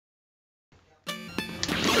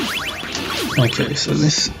Okay, so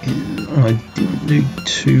this is, I didn't do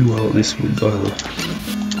too well at this with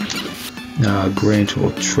Grant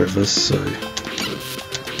or Trevor, so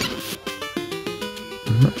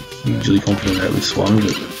I'm not hugely confident about this one,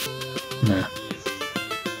 but nah.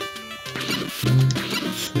 1,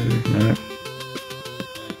 2, no.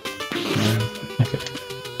 No, okay.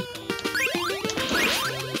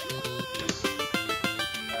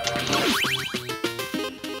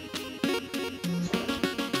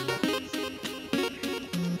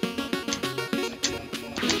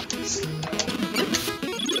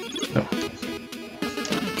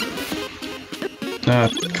 Ah,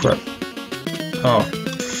 crap. Oh,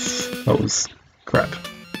 that was crap.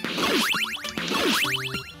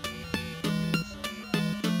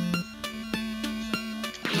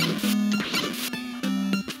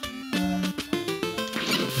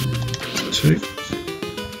 Two.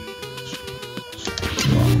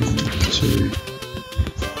 1, 2.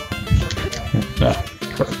 Ah,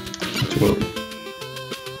 crap. Too early.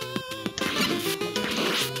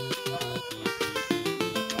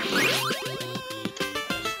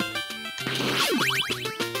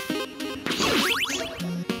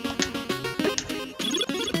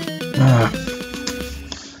 Ah,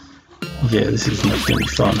 yeah, this is not going to be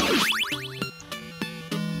fun.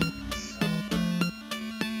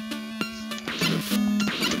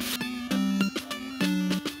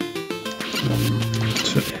 One,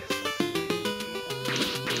 two.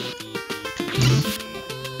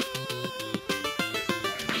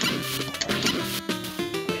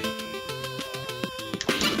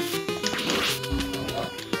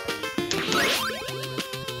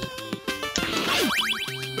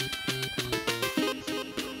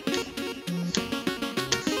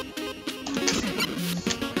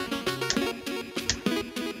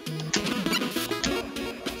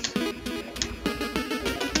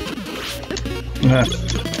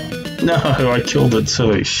 No, I killed it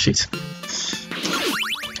too, shit.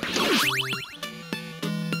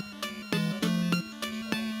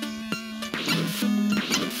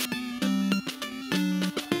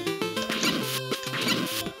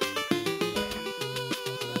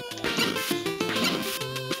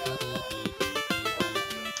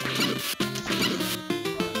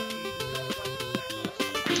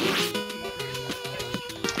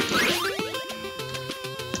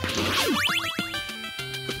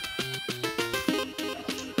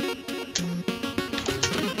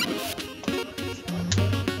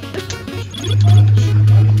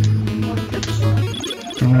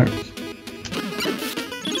 No.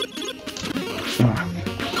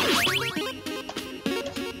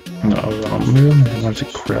 No, I'm going to have to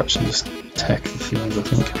crouch and just attack the things, I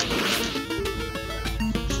think.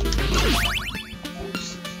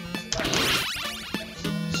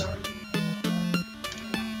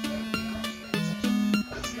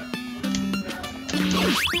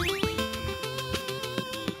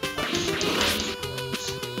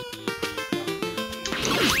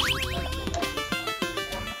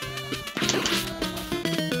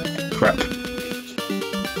 Crap.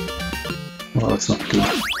 Well, that's not good.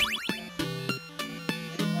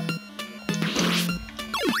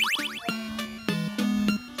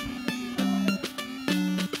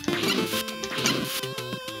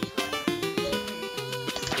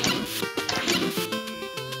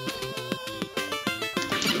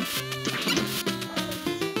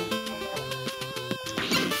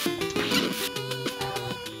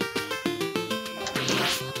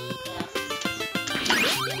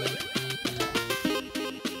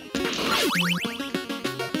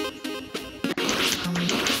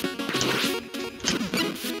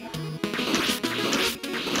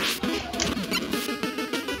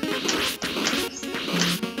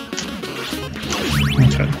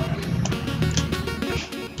 Okay.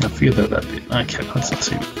 I figured out that bit. Okay, that's not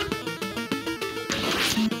too bad.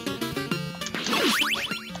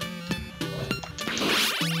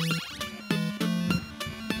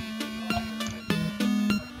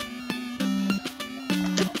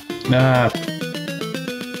 Ah,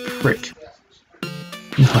 prick.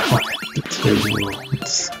 No, the two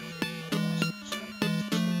worlds.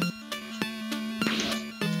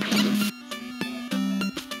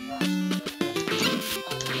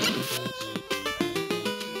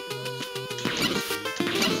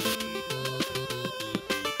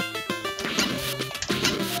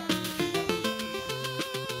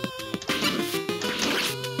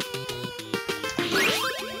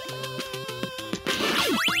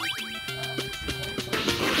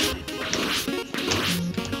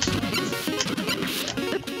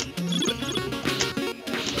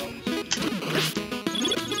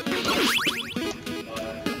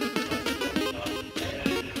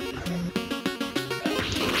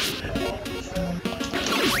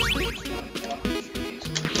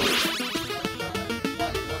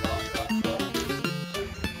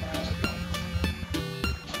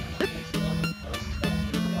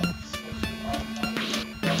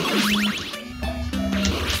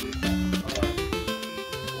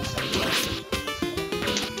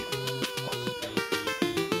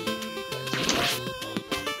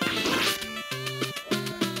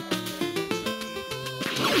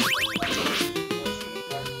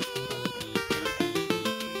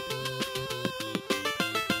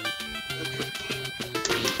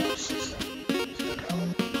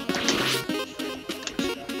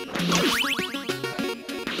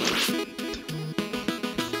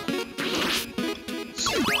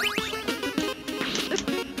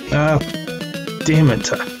 Ah, damn it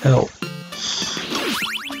to hell.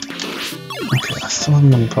 Okay, I still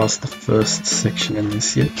haven't gone past the first section in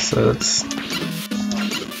this yet, so that's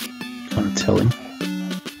kind of telling.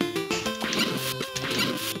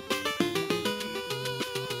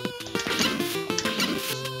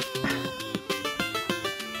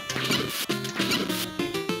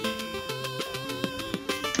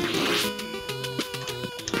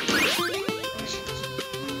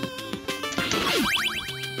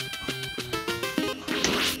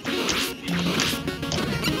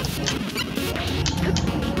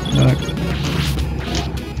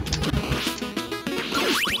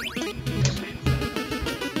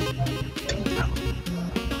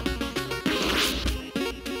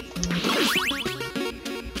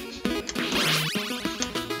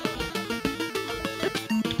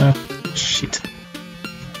 Shit.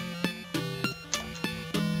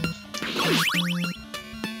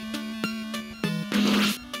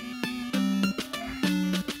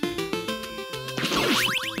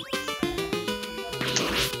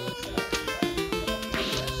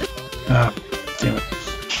 Ah, damn it.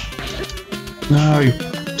 No,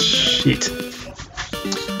 shit.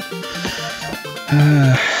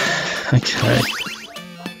 Okay.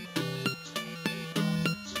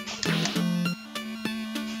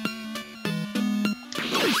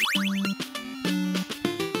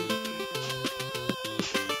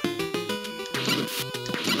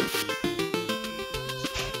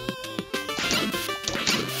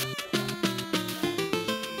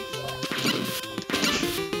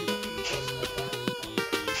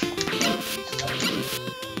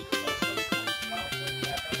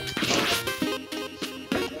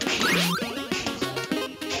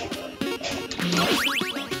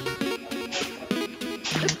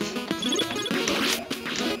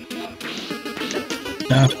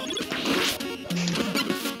 No.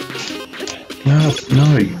 No,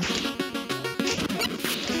 no.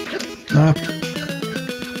 No.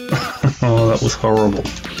 Oh, that was horrible.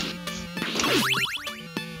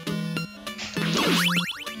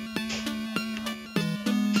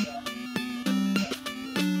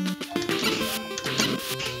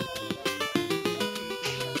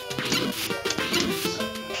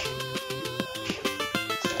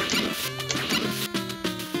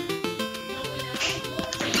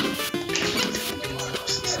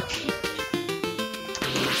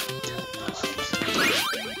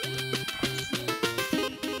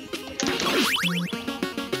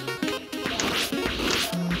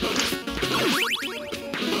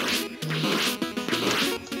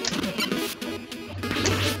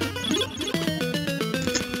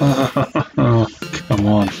 Oh, come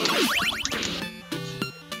on. I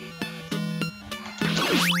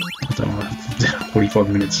don't know, 45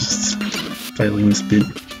 minutes just failing this bit.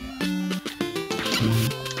 1,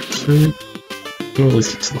 2. Gotta at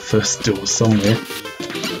least get to the first door somewhere.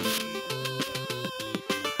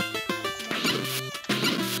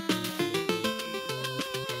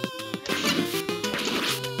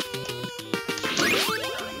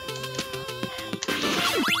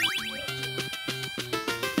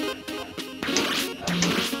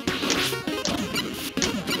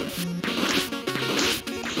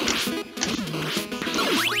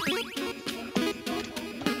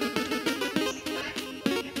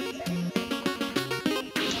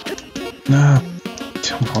 No,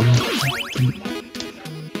 come on.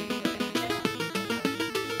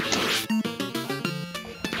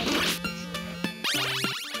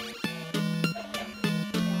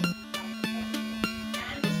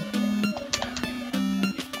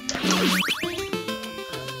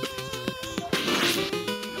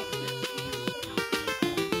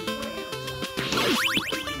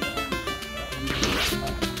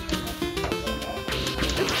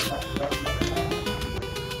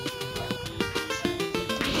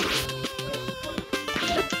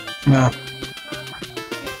 No.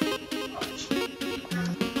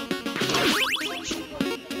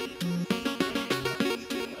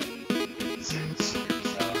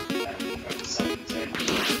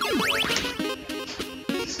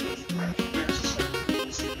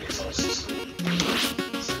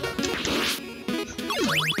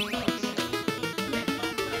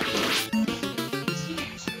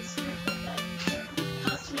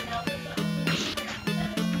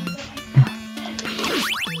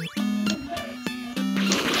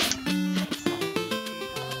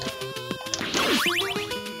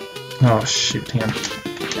 Oh shit, hang on.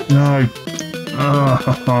 No!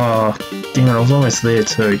 Oh, damn it, I was almost there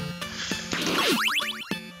too.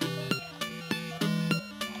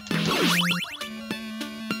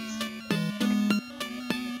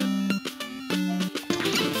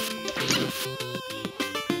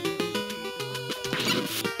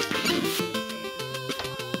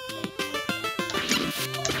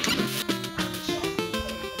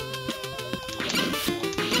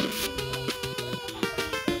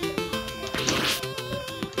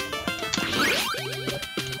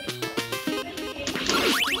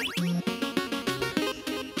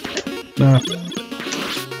 No.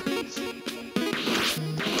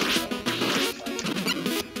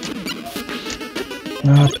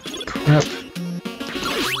 Oh, crap.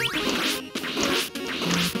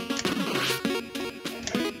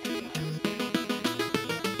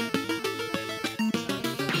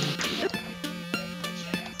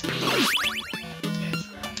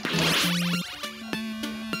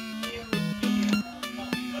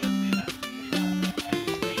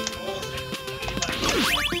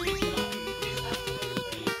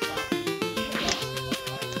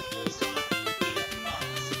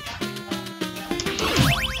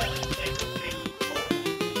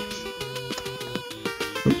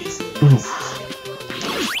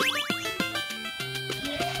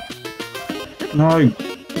 No!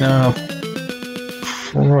 Oh,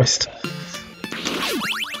 Christ.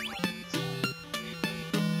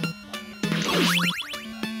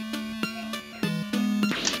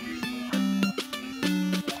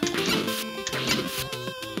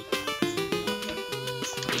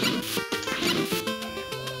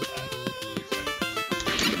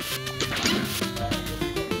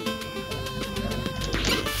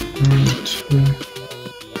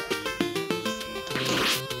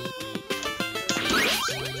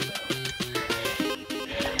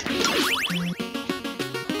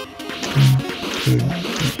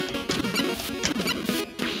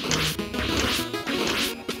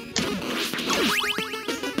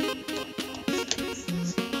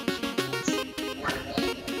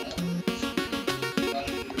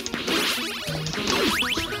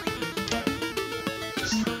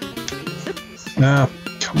 Ah,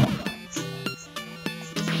 come on.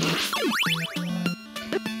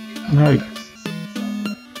 No.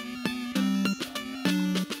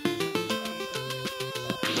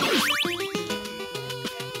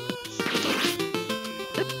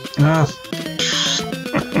 Ah.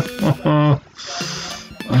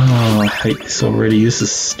 Oh, I hate this already. This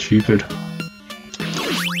is stupid.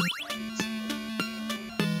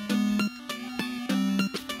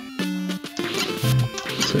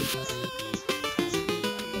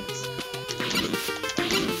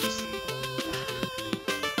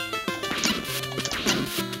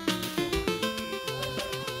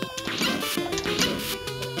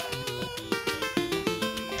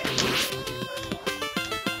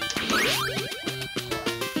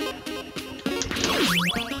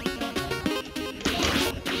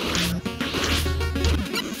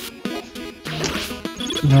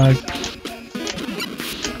 No.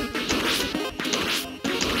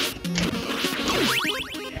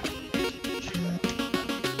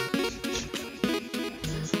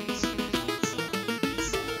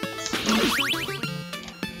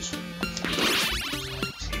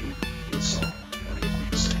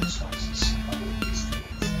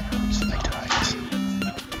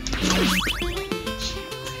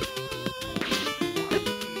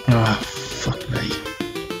 Ah, fuck me.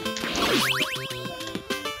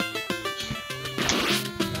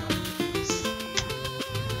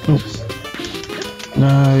 Oh.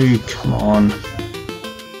 No, come on.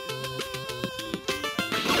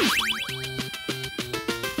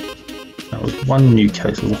 That was one new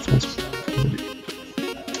case of waffles.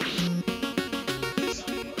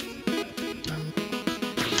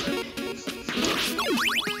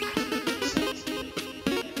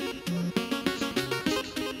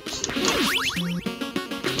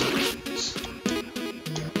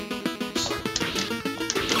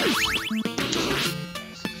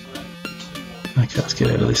 Okay, let's get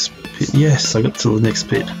out of this pit. Yes, I got to the next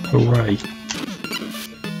pit. Hooray.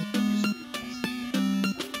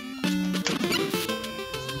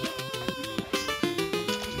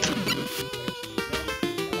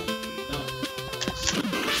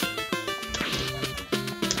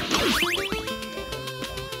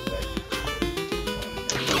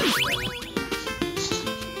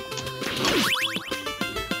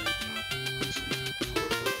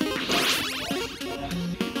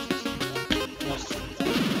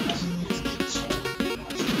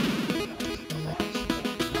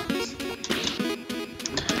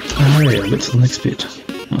 Alright, I'll get to the next bit.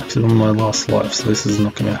 I'm actually on my last life, so this is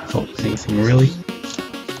not going to help anything really.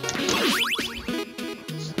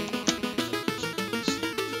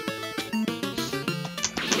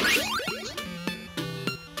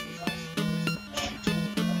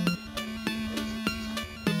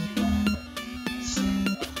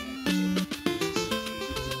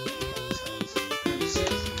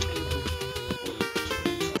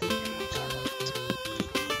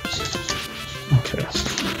 Okay.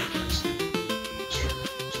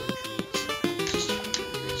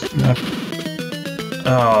 No.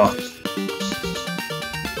 Oh.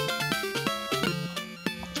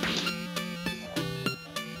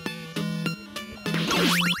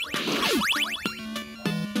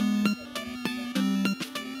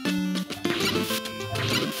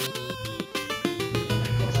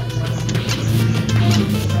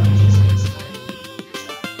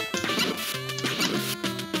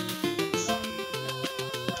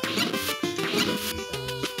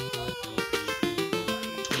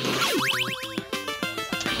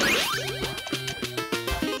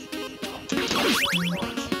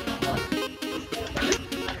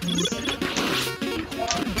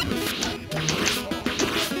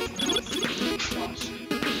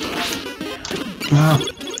 Ah,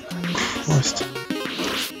 Christ.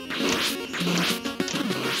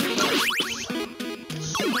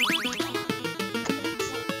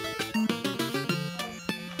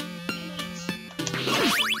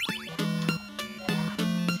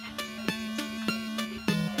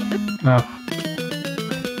 Ah.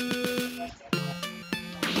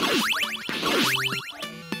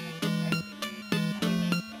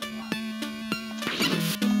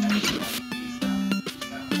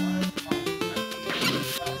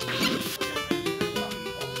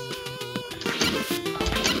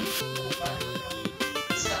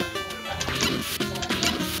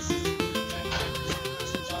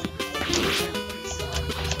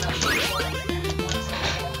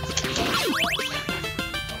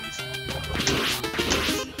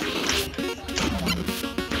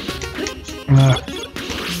 Ah.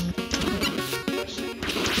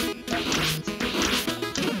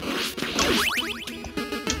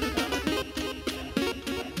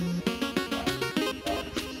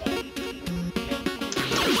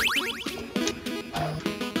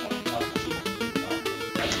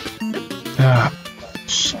 Ah,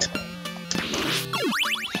 shit.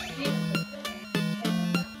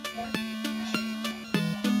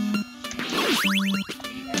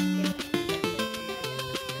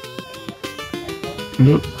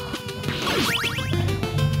 Nope.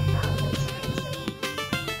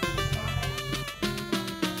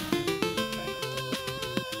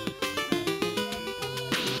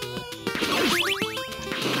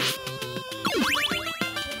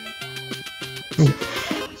 Ooh.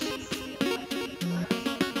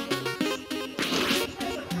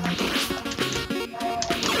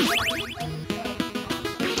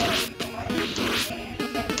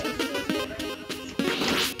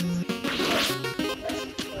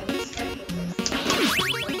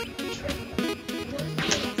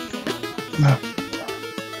 No.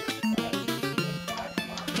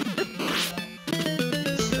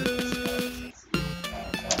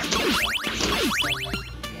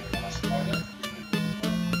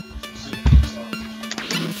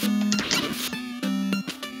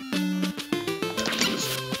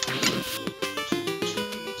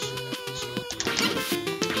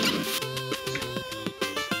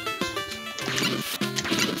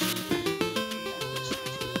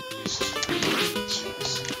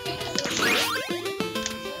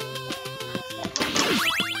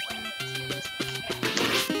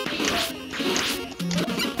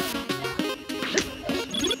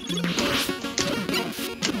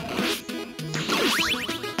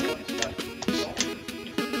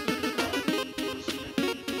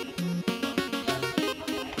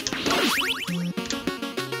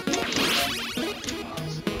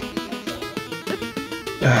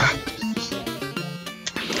 Ah.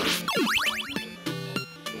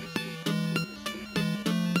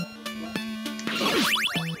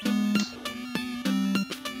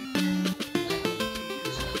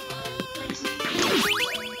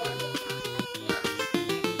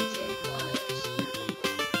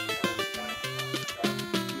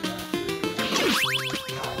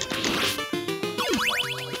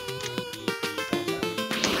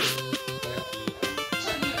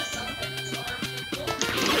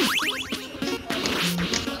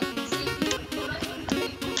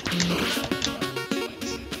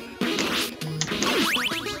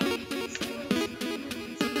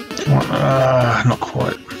 Not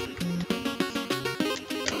quite.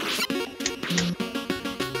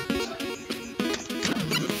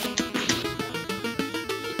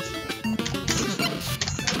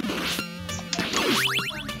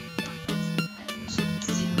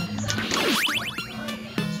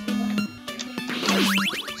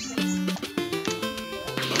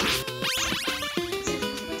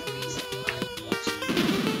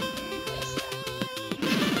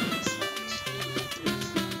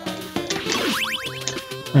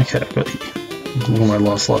 Okay, I've got you. I'm on my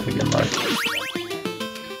last life again though.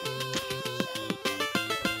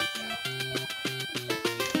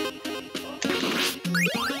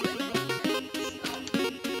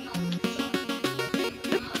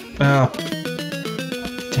 Ah.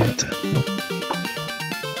 Damn it. Nope.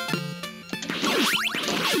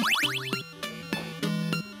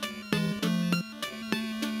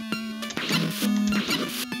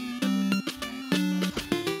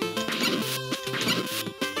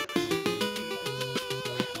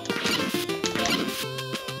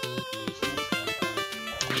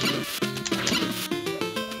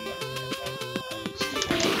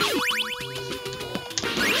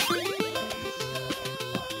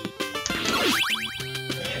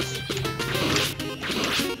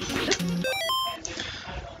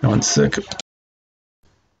 One sec.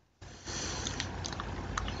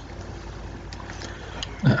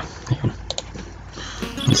 Ah, hang on.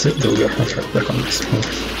 One sec, there we go. Okay, back on this one.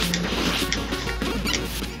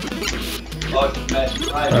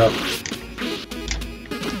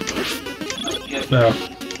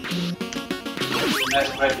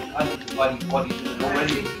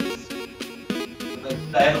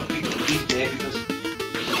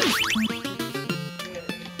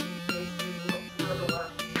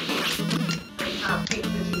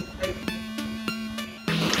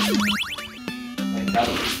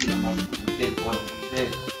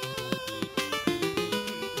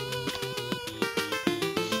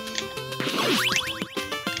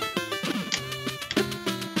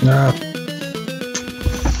 Ah.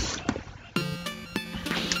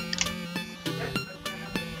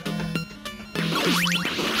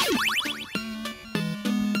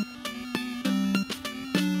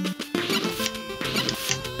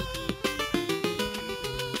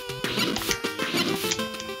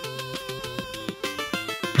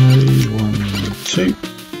 Three, 1, 2.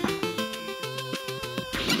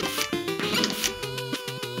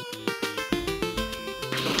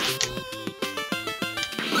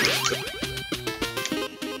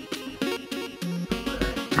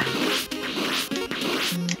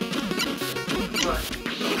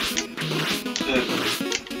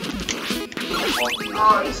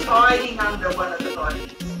 Oh, he's hiding under one of the bodies.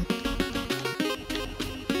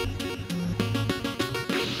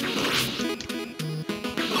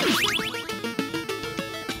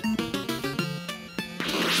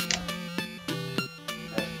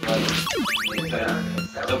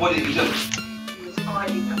 So what did he do? He was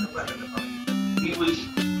hiding under one of the bodies. He was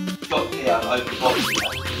shot down over Bosnia.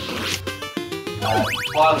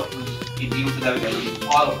 Pilot was in the Ultraviolet.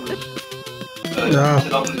 Pilot was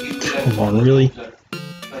Come on, really? They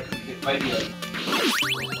couldn't get radio.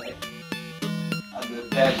 And the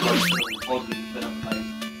bad guys were positive been up mate.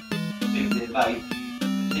 See their mate.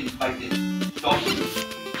 See his mate then stopped.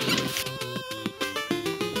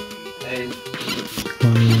 And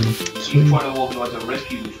 1, 2. he's trying to organise a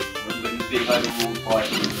rescue mission for him, but he's being overruled by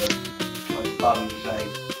the farming saying,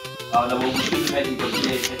 oh no, well we shouldn't have anybody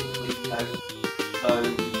there technically, you know, so we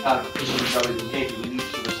can't officially go in ahead, we need to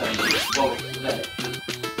sort of say, well, for that.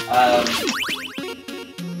 Yeah,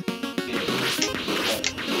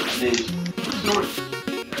 and there's storage.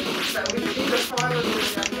 So we see the pilot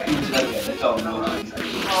That's all.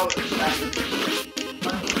 Oh,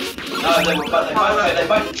 No, they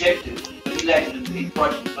both ejected, but he landed and he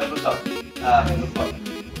broke, they looked up. It looked like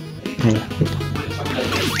we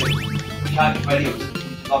can't get radio,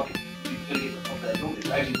 it's like he's going to get the top of that door, it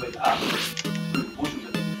actually went up through the bushes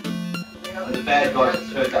and the bad guys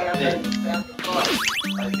that turned up then, they found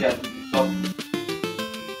the stop.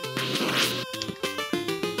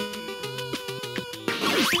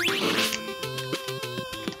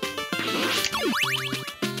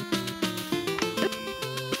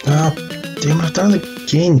 Ah, damn it, I've done it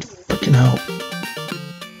again. Fucking hell.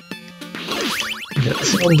 Okay, let's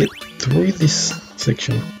see if I can get through this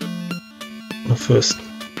section. My first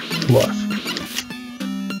life.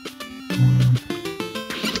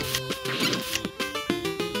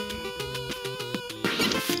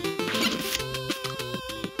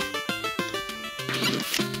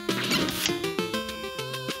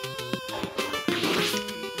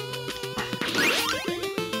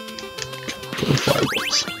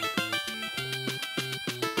 Fireballs.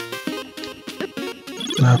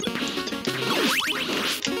 Now, 1,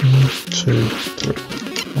 2, 3.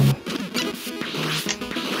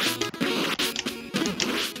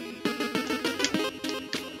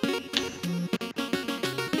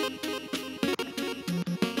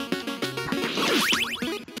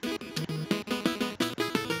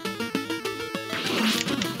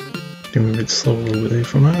 Give me a bit slow over there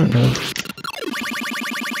for a moment. No.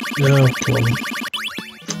 No, come on.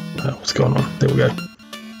 What's going on? There we go.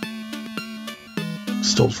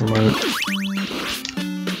 stalled for a moment.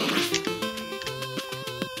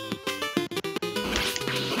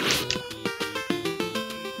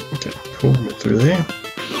 Okay, cool, get through there.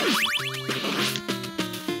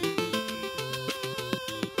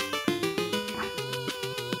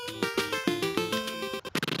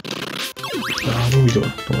 What are we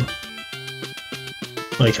doing? Come on.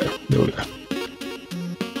 Okay, there we go.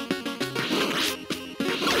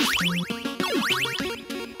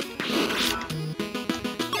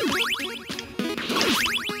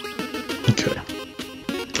 Okay.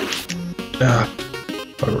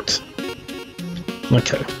 Bugger it.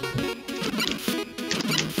 Okay.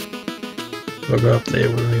 I'll go up there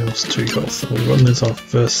where we lost 2 health. We've got this our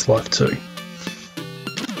first life too.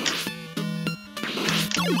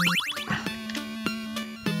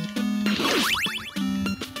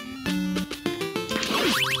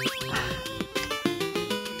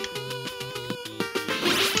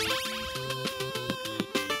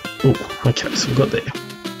 Oh, okay, so we got there.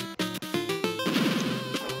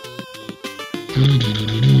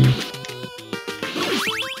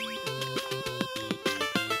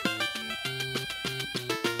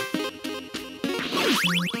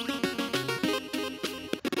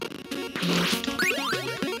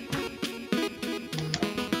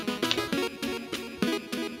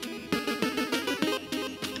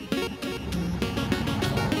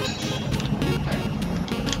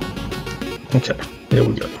 Okay, there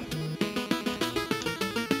we go.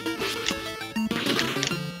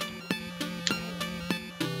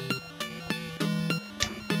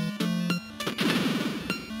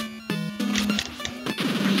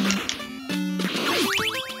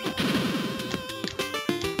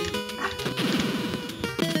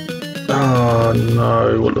 Oh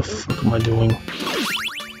no, what the fuck am I doing?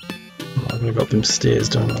 I'm gonna go up them stairs,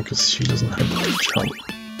 don't I? Because she doesn't have the jump.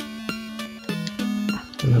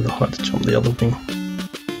 Doesn't have the height to jump the other wing.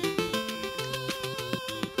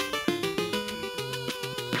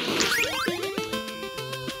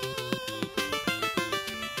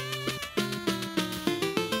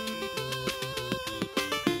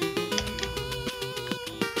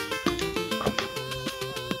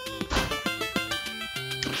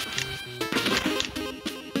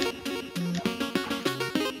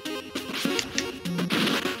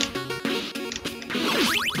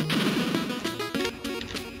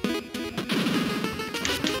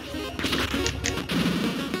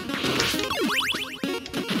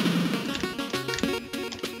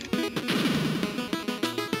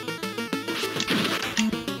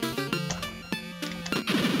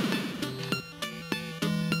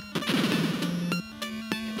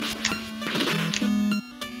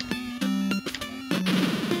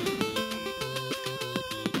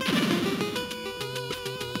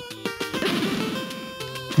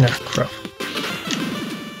 Ah, crap.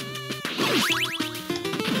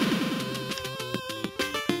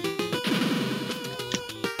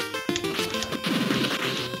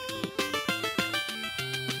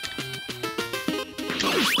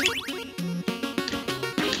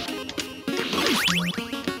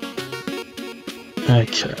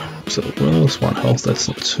 Okay, so well, that's 1 health, that's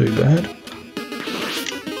not too bad.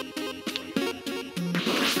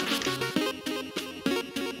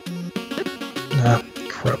 Ah,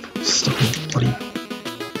 crap, stuck in the bloody...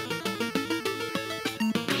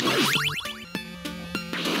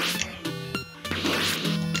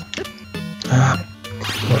 Ah,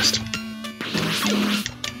 Christ.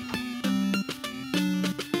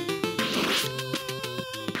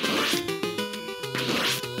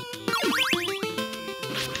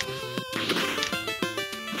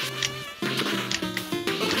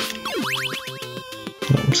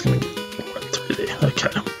 I'm just going to get right through there, okay.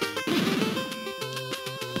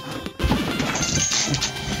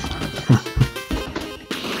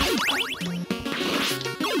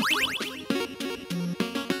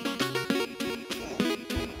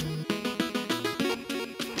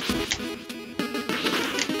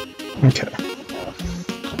 Okay.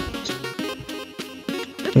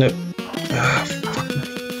 Nope. Ah, fuck me.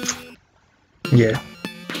 Yeah.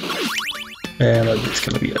 And it's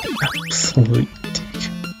gonna be an absolute dick.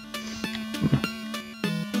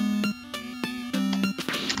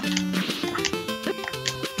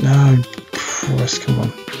 No, Christ, come on.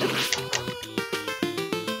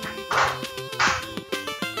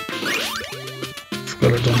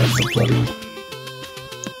 Forgot I don't have the bloody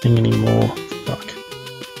thing anymore. Fuck.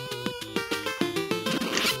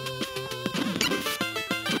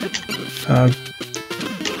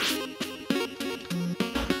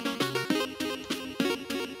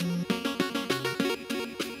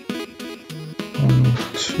 One,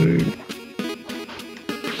 two.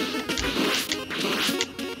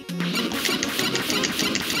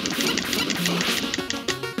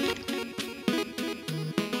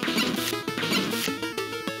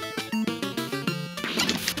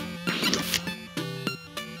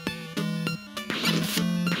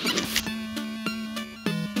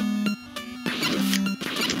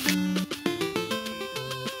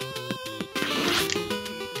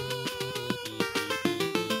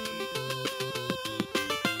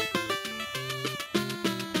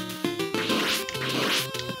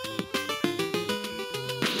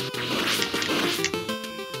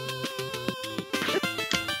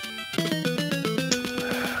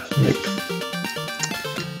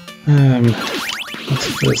 That's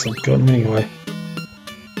the first I've got anyway.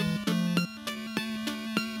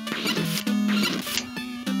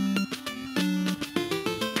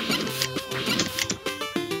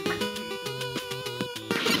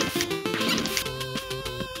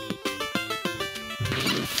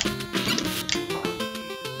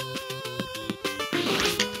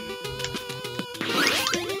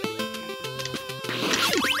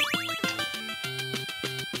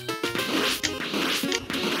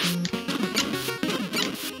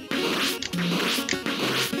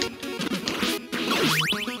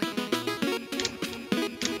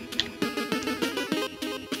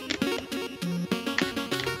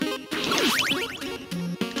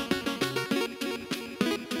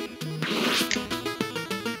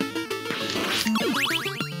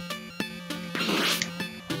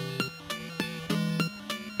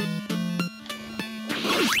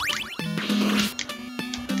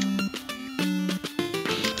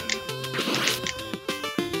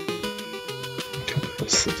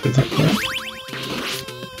 Let's do that now.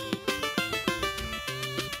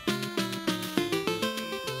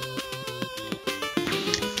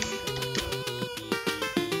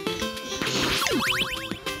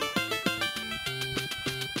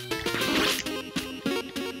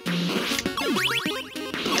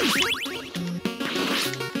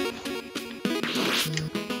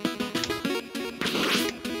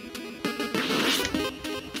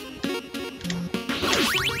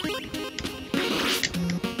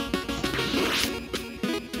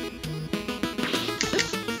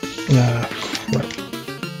 Crap.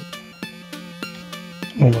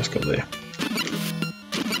 Almost got there.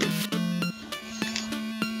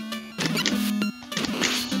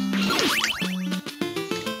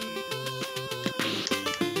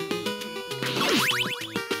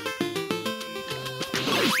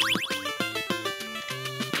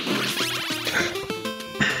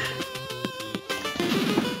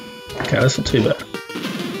 Okay, that's not too bad.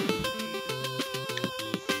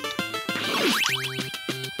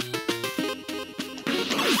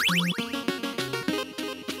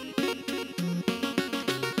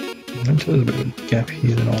 There's a bit of a gap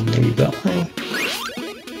here, then I'll move that way.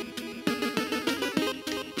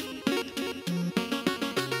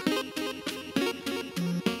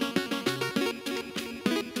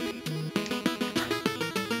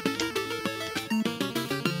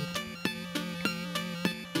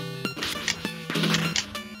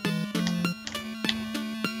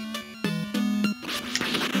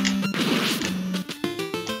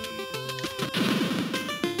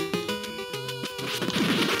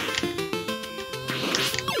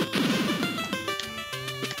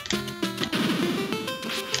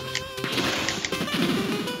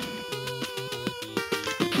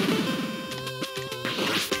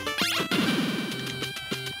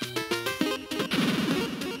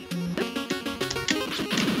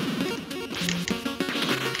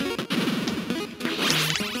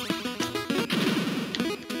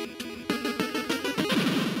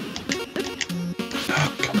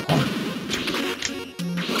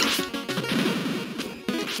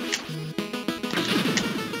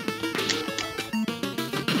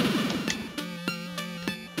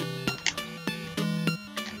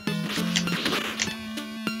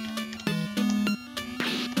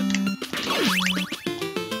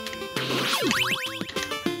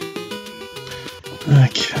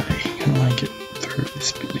 Okay, can I get through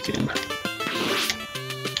this bit again?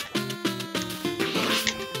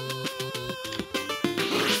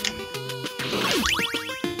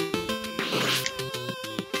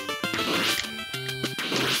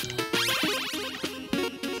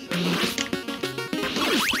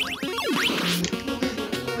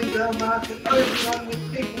 Market overrun with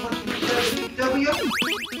people wanting to go to W.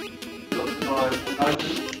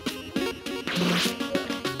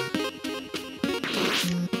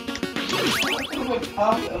 I went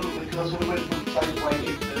past it a little bit because I went from the same way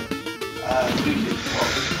into music.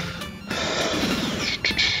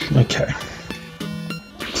 Okay.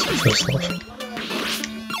 So first off.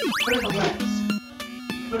 Put it relax.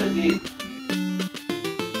 Put it in.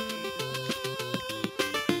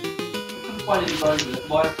 I couldn't find any bones with it.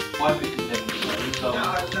 My bit is never been so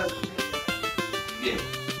yeah.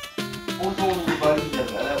 All the bones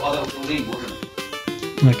never. That was the lead, wasn't it?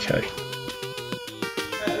 Okay.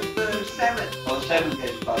 The salmon. Oh, the salmon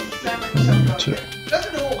gets bones. Salmon sometimes. Two.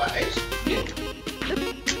 Doesn't always. Yeah.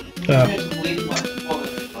 Yeah.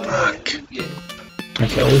 Fuck. Yeah.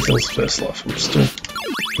 Okay, at least that was first life. I'm still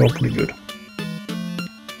feeling pretty good.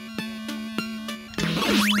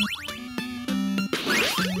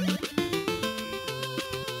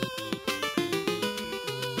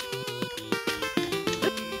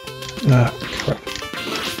 Ah, crap.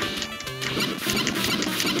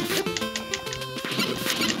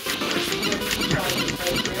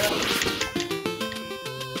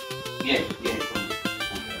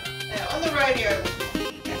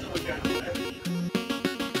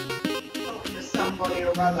 somebody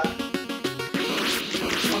or other.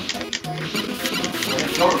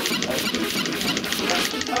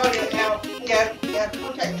 Oh yeah,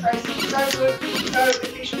 contact tracing is so good, so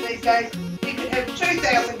efficient these days. We could have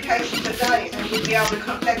 2,000 cases a day and we'd be able to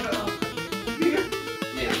contact them.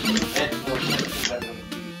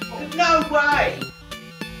 No way!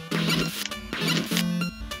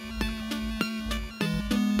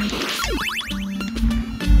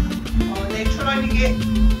 Oh, they're trying to get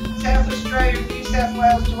South Australia and New South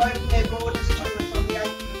Wales to open their borders to us on the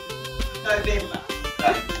 8th of November.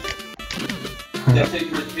 That's it,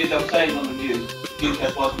 because I'm saying on the news, New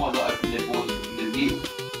South Wales might not open their borders for the year.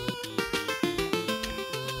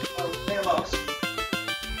 Oh, they're lost.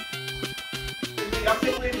 I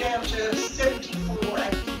think we're down to 74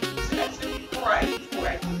 active, 84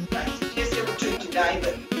 active cases. Yes, there were 2 today,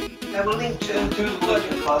 but they were linked to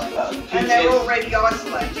the cluster, and they're already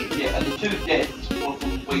isolated. Yeah, and the 2 deaths were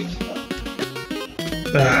from weeks ago.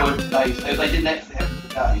 They weren't today, so they didn't actually happen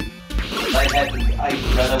today. They happened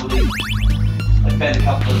ages ago. They found a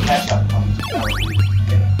couple of catch-up ones.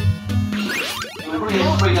 We already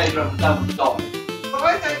had 3 days around the double died.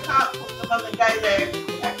 Why they can't put them on the day they're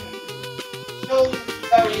still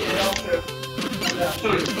going in and after?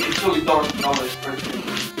 Surely Doris and all those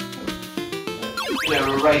spreadsheets. You know,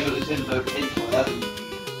 a razor that's in the pencil, hasn't it?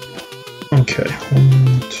 Okay,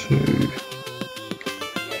 1, 2.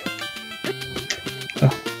 Oh.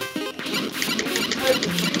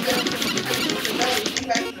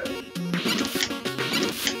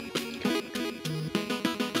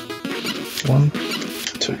 1,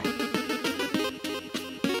 2.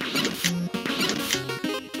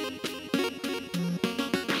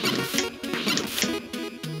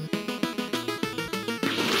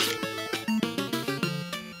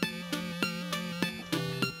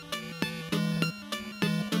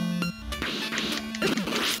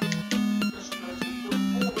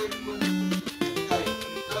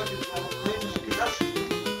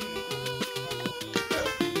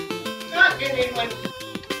 Can't get in when,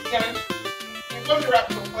 you know, you wander up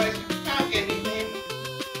to a place, you can't get in there.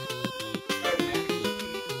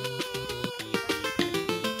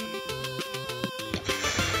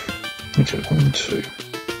 Okay, 1, 2.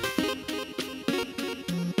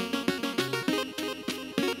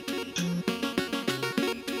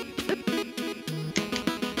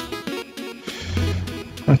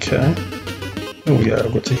 Okay. Oh yeah,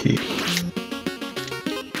 I've got to heat.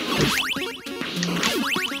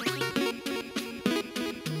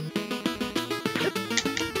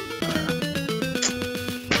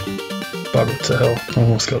 Bugger to hell. I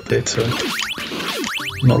almost got there too.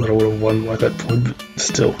 Not that I would have won by that point, but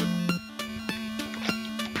still.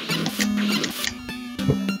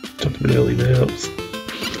 Jumped a bit early there, that was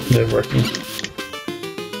nerve-wracking.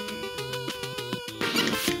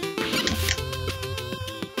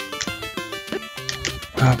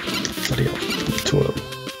 Ah, bloody hell. Too early.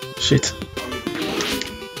 Shit.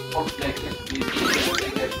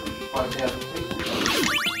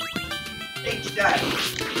 Each day.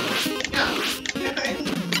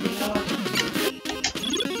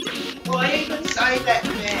 Well, I even say that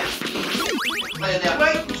now.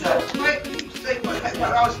 Wait to see what happens. I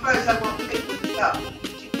suppose I want people to start.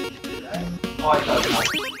 I don't know.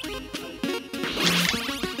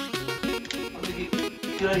 I mean,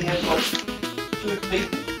 you can only have like 2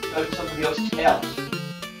 people go to somebody else's house.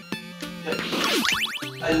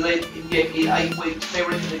 And then, in 8 weeks, they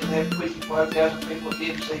reckon they can have 25,000 people at the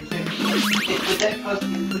MCT. With that close to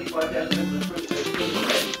 25,000 people in the group,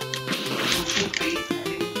 we should be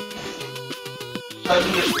having so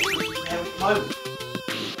many people we have at the moment.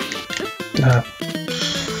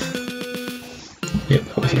 Yep,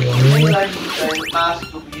 that was the When one. they say masks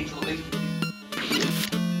will be until at least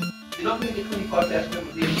 50. You're not going to get 25,000 people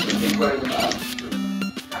at the MCT wearing the masks.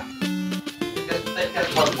 That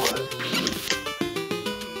won't work.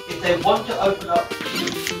 If they want to open up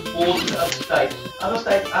borders to other states aren't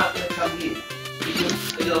going to come here. Because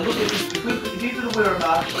they're going to look at this, if you're going to wear a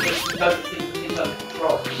mask, you don't think things under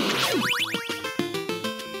control.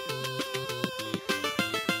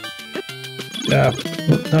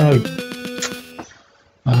 No.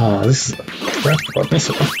 Ah, this is a crap one, this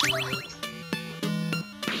one.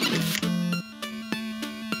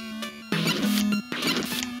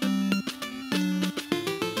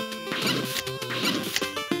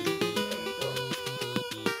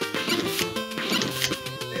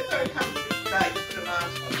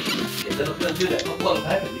 They're not going to do that. What will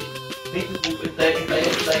happen is, people will, if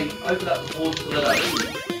they open up the borders to let us in,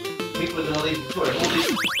 people are going to leave Victoria. All this,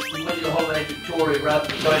 we went to the holiday in Victoria rather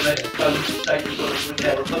than going to the state and going to bring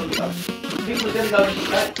out Republic. People are going to go into the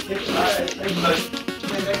state. They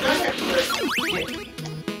don't have to work. Yeah.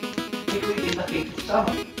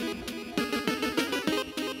 summer.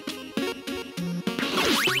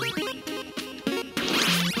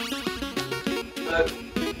 So,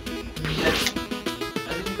 yeah,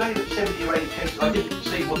 and if you've only got 70 or 80 cases, I didn't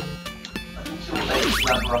see what they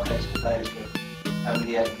number up yesterday, but how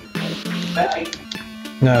many had about 8.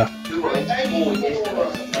 No. 2 or 8 more yesterday.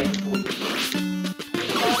 84 yesterday.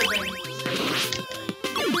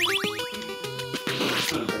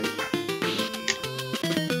 Could have been.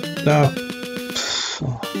 No.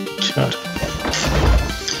 Oh, God.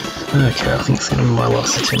 Okay, I think it's going to be my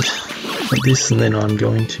last attempt at this, and then I'm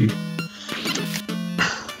going to...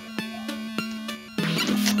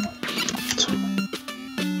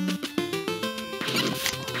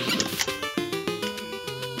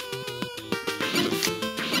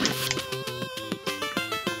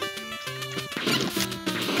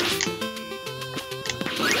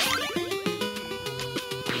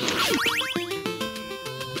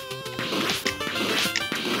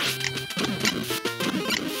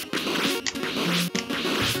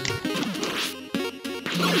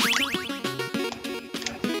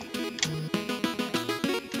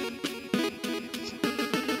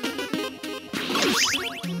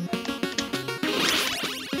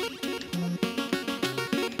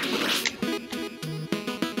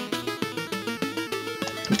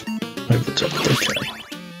 over the top, okay.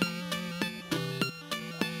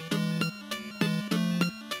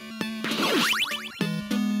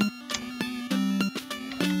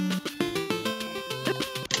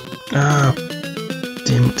 Ah,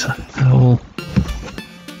 damn it. Oh.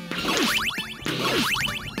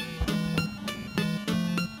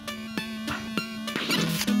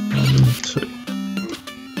 1, 2.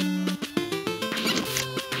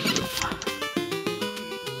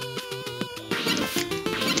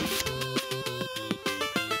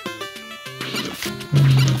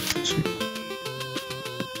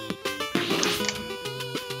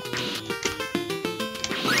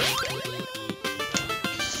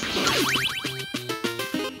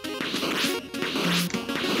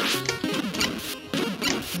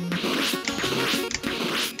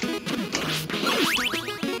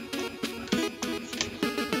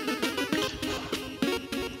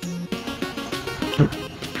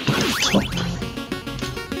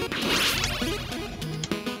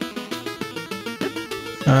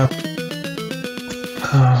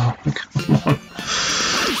 Oh, come on.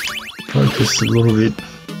 Focus a little bit.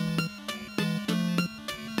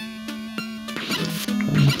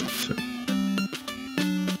 1, 2.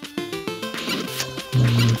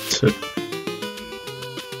 1, 2.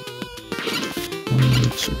 1,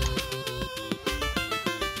 2.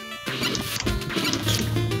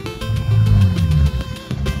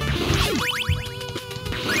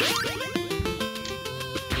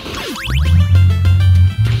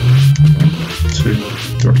 2,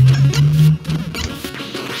 3.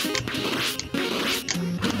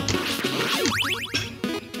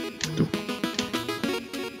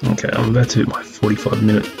 Okay, I'm about to hit my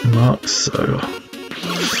 45-minute mark, so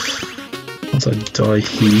once I die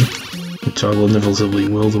here, which I will inevitably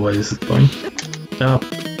will the way this is going.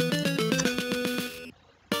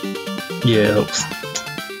 Yeah,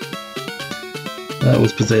 that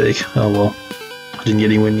was pathetic. Oh well, I didn't get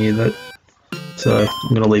anywhere near that, so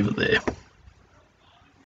I'm gonna leave it there.